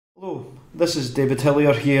Hello, this is David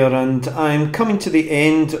Hillier here, and I'm coming to the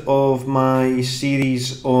end of my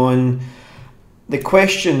series on the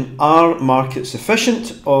question, are markets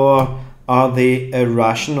efficient or are they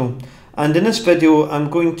irrational? And in this video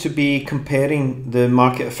I'm going to be comparing the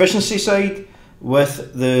market efficiency side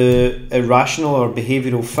with the irrational or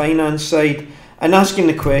behavioural finance side and asking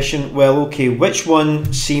the question, well, okay, which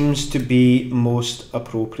one seems to be most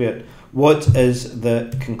appropriate? What is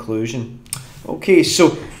the conclusion? Okay,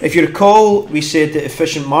 so if you recall, we said that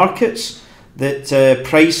efficient markets, that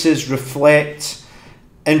prices reflect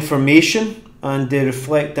information and they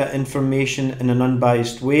reflect that information in an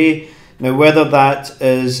unbiased way. Now, whether that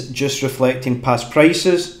is just reflecting past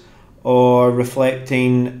prices or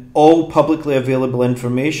reflecting all publicly available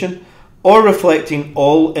information or reflecting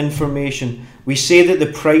all information, we say that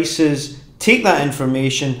the prices take that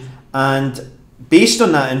information and based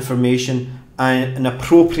on that information, an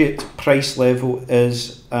appropriate price level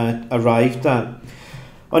is arrived at.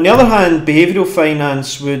 On the other hand, behavioural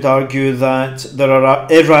finance would argue that there are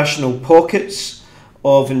irrational pockets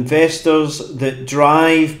of investors that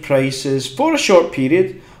drive prices for a short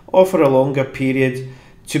period or for a longer period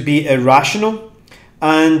to be irrational,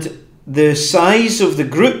 and the size of the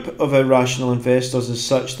group of irrational investors is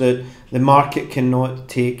such that the market cannot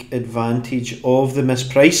take advantage of the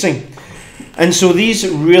mispricing. And so these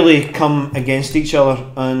really come against each other,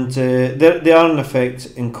 and they are in effect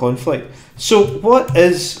in conflict. So what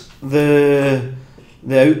is the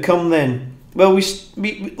outcome then? Well,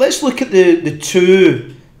 let's look at the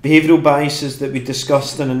two behavioural biases that we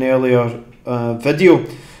discussed in an earlier video,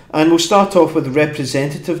 and we'll start off with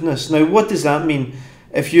representativeness. Now, what does that mean?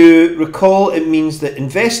 If you recall, it means that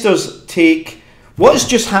investors take what has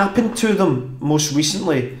just happened to them most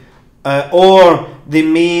recently, or they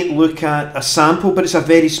may look at a sample, but it's a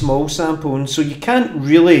very small sample, and so you can't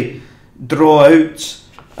really draw out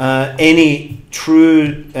any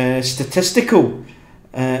true statistical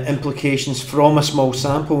implications from a small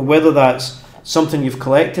sample, whether that's something you've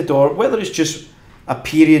collected or whether it's just a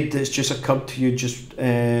period that's just occurred to you just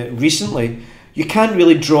recently. You can't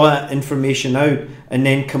really draw that information out and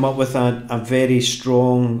then come up with a very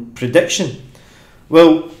strong prediction.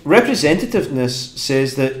 Well, representativeness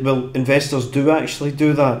says that, well, investors do actually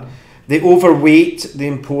do that. They overweight the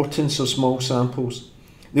importance of small samples.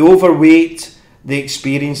 They overweight the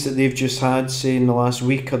experience that they've just had, say, in the last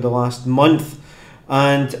week or the last month.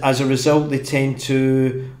 And as a result, they tend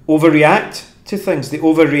to overreact to things. They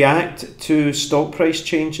overreact to stock price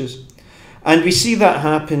changes. And we see that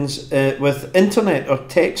happens with internet or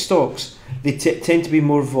tech stocks. They tend to be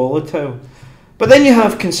more volatile. But then you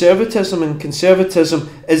have conservatism, and conservatism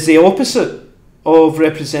is the opposite of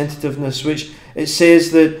representativeness, which it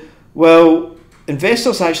says that, well,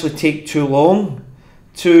 investors actually take too long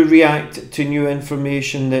to react to new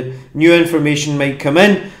information, that new information might come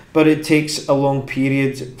in, but it takes a long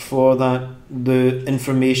period for the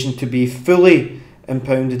information to be fully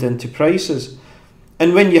impounded into prices.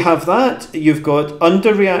 And when you have that, you've got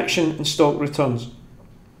underreaction in stock returns.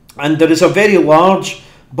 And there is a very large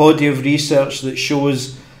body of research that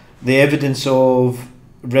shows the evidence of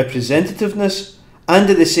representativeness, and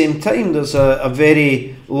at the same time there's a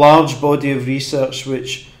very large body of research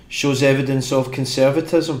which shows evidence of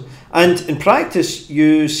conservatism. And in practice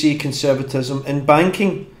you see conservatism in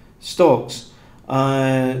banking stocks.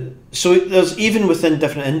 So there's, even within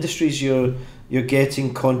different industries, you're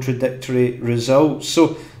getting contradictory results.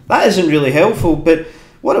 So that isn't really helpful, but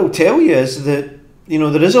what I'll tell you is that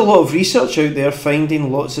there is a lot of research out there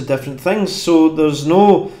finding lots of different things, so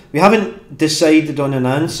we haven't decided on an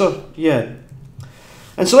answer yet.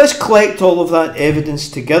 And so let's collect all of that evidence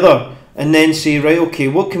together and then say, right, okay,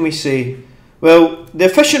 what can we say? Well, the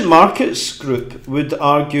efficient markets group would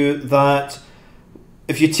argue that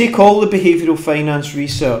if you take all the behavioural finance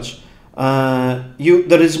research,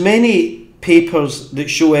 there is many papers that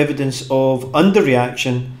show evidence of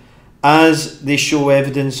underreaction as they show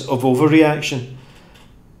evidence of overreaction.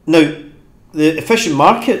 Now, the efficient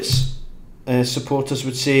markets supporters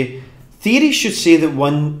would say theory should say that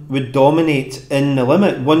one would dominate in the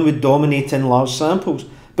limit, one would dominate in large samples,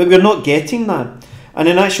 but we're not getting that. And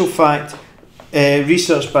in actual fact,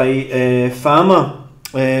 research by Fama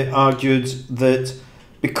argued that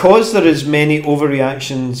because there is many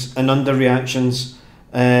overreactions and underreactions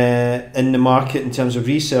in the market in terms of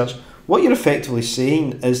research, what you're effectively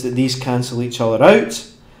saying is that these cancel each other out,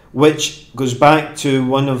 which goes back to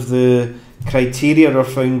one of the criteria or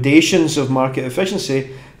foundations of market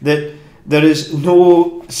efficiency, that there is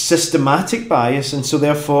no systematic bias, and so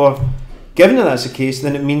therefore, given that that's the case,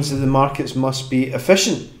 then it means that the markets must be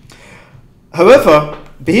efficient. However,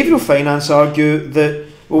 behavioural finance argue that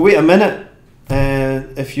well, wait a minute.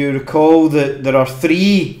 If you recall that there are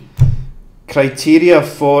 3 criteria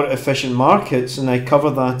for efficient markets, and I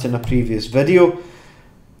covered that in a previous video,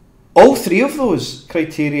 all 3 of those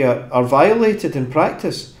criteria are violated in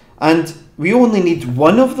practice, and we only need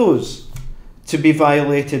one of those to be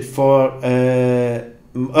violated for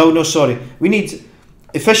we need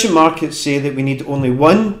efficient markets say that we need only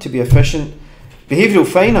one to be efficient. Behavioural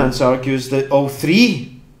finance argues that all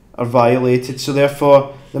 3 are violated, so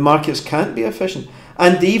therefore the markets can't be efficient.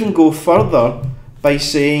 And they even go further by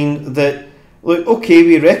saying that, look, okay,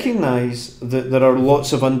 we recognise that there are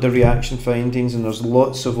lots of underreaction findings and there's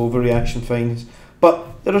lots of overreaction findings,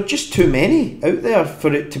 but there are just too many out there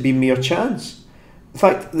for it to be mere chance. In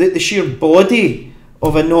fact, the sheer body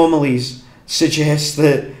of anomalies suggests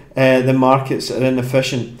that the markets are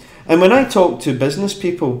inefficient. And when I talk to business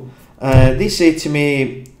people, they say to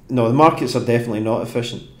me, no, the markets are definitely not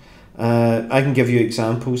efficient. I can give you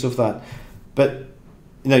examples of that. But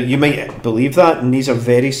you might believe that, and these are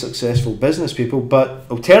very successful business people, but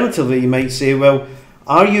alternatively you might say, well,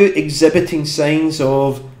 are you exhibiting signs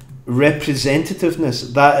of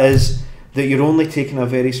representativeness? That is, that you're only taking a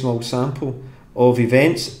very small sample of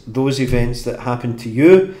events, those events that happen to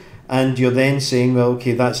you, and you're then saying, well,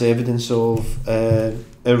 okay, that's evidence of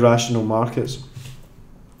irrational markets.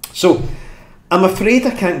 So I'm afraid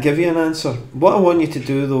I can't give you an answer. What I want you to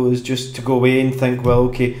do, though, is just to go away and think, well,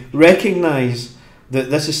 okay, recognise that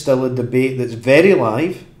this is still a debate that's very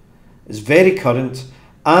live, is very current,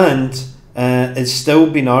 and is still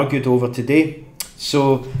being argued over today.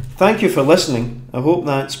 So thank you for listening. I hope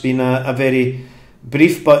that's been a very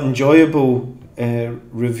brief but enjoyable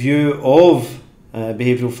review of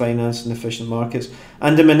behavioural finance and efficient markets.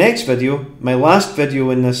 And in my next video, my last video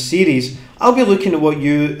in this series, I'll be looking at what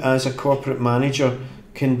you as a corporate manager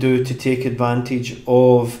can do to take advantage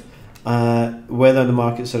of whether the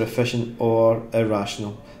markets are efficient or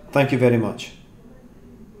irrational. Thank you very much.